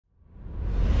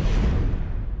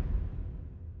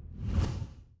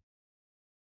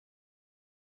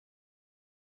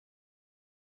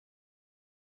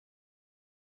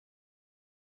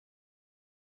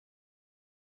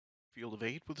Field of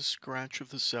 8 with a scratch of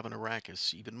the 7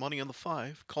 Arrakis. Even money on the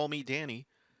 5. Call me Danny.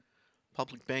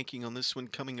 Public banking on this one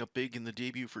coming up big in the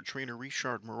debut for trainer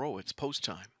Richard Moreau. It's post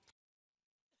time.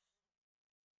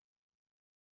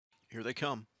 Here they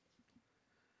come.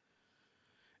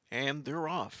 And they're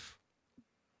off.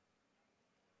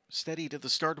 Steady to the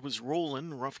start was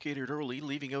Roland, rough-gated early,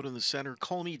 leaving out in the center.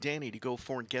 Call me Danny to go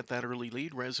for and get that early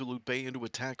lead. Resolute Bay into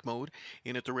attack mode.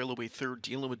 In at the railway third,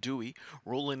 dealing with Dewey.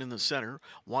 Roland in the center.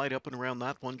 Wide up and around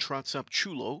that one, trots up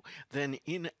Chulo. Then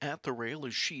in at the rail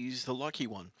is She's the Lucky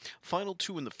One. Final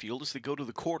two in the field as they go to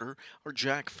the quarter are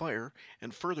Jack Fire,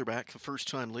 and further back, the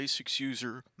first-time Lasix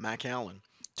user, Mac Allen.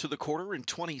 To the quarter in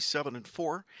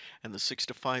 27-4, and the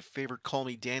 6-5 favorite Call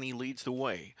Me Danny leads the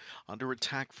way. Under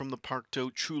attack from the Park Doe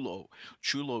Chulo.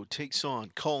 Chulo takes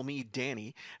on Call Me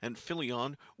Danny, and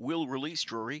Filion will release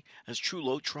Drury as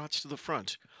Chulo trots to the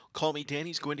front. Call Me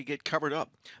Danny's going to get covered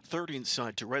up. Third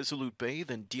inside to Resolute Bay,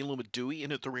 then dealing with Dewey.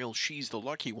 In at the rail, She's the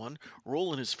Lucky One.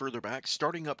 Roland is further back.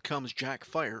 Starting up comes Jack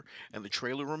Fire, and the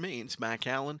trailer remains Mac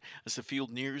Allen as the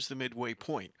field nears the midway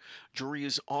point. Drury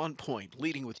is on point,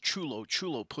 leading with Chulo.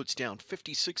 Chulo puts down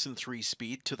 56-3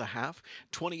 speed to the half.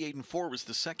 28-4 was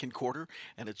the second quarter,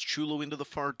 and it's Chulo into the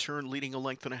far turn, leading a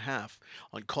length and a half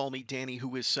on Call Me Danny,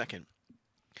 who is second.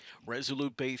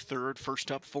 Resolute Bay third,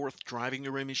 first up fourth, driving the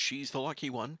rim is She's the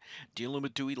Lucky One. Dealing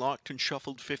with Dewey, locked and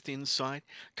shuffled fifth inside.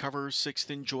 Cover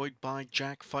sixth enjoyed by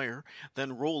Jack Fire.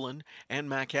 Then Roland and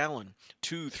Mac Allen.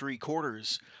 2-3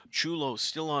 quarters. Chulo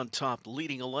still on top,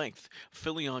 leading a length.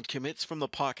 Filion commits from the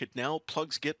pocket now.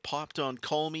 Plugs get popped on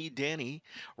Call Me Danny.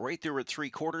 Right there at 3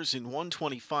 quarters in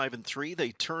 125-3.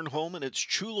 They turn home and it's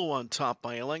Chulo on top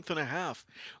by a length and a half.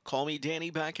 Call Me Danny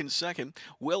back in second.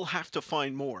 We'll have to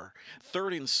find more.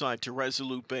 Third inside to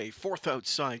Resolute Bay. Fourth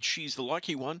outside, She's the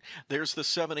Lucky One. There's the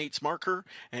 7/8 marker,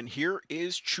 and here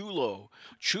is Chulo.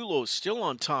 Chulo still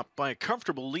on top by a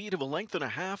comfortable lead of a length and a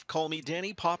half. Call Me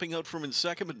Danny popping out from in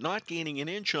second, but not gaining an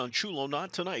inch on Chulo,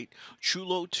 not tonight.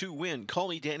 Chulo to win. Call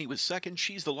Me Danny was second.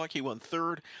 She's the Lucky One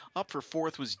third. Up for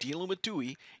fourth was dealing with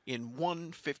Dewey in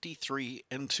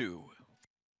 153-2.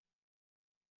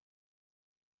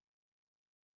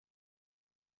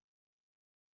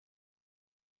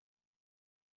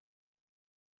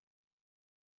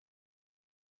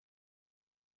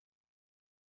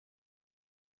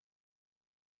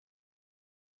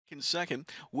 In second,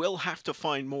 we'll have to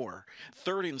find more.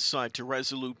 Third inside to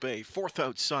Resolute Bay. Fourth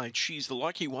outside, She's the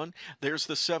Lucky One. There's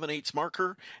the 7/8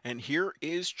 marker, and here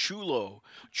is Chulo.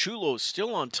 Chulo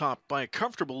still on top by a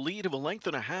comfortable lead of a length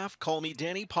and a half. Call Me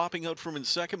Danny popping out from in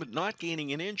second, but not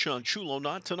gaining an inch on Chulo,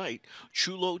 not tonight.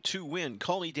 Chulo to win.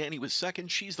 Call Me Danny was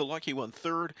second. She's the Lucky One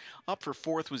third. Up for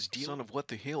fourth was Son of What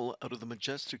the Hill out of the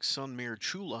majestic Sun Mare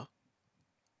Chula.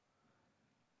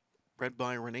 Bred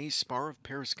by Renee Spar of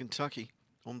Paris, Kentucky.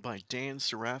 Owned by Dan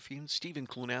Serafian, Stephen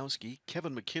Klunowski,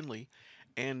 Kevin McKinley,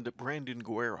 and Brandon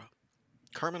Guerra.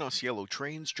 Carmen Osiello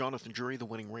trains, Jonathan Jury the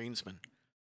winning reinsman.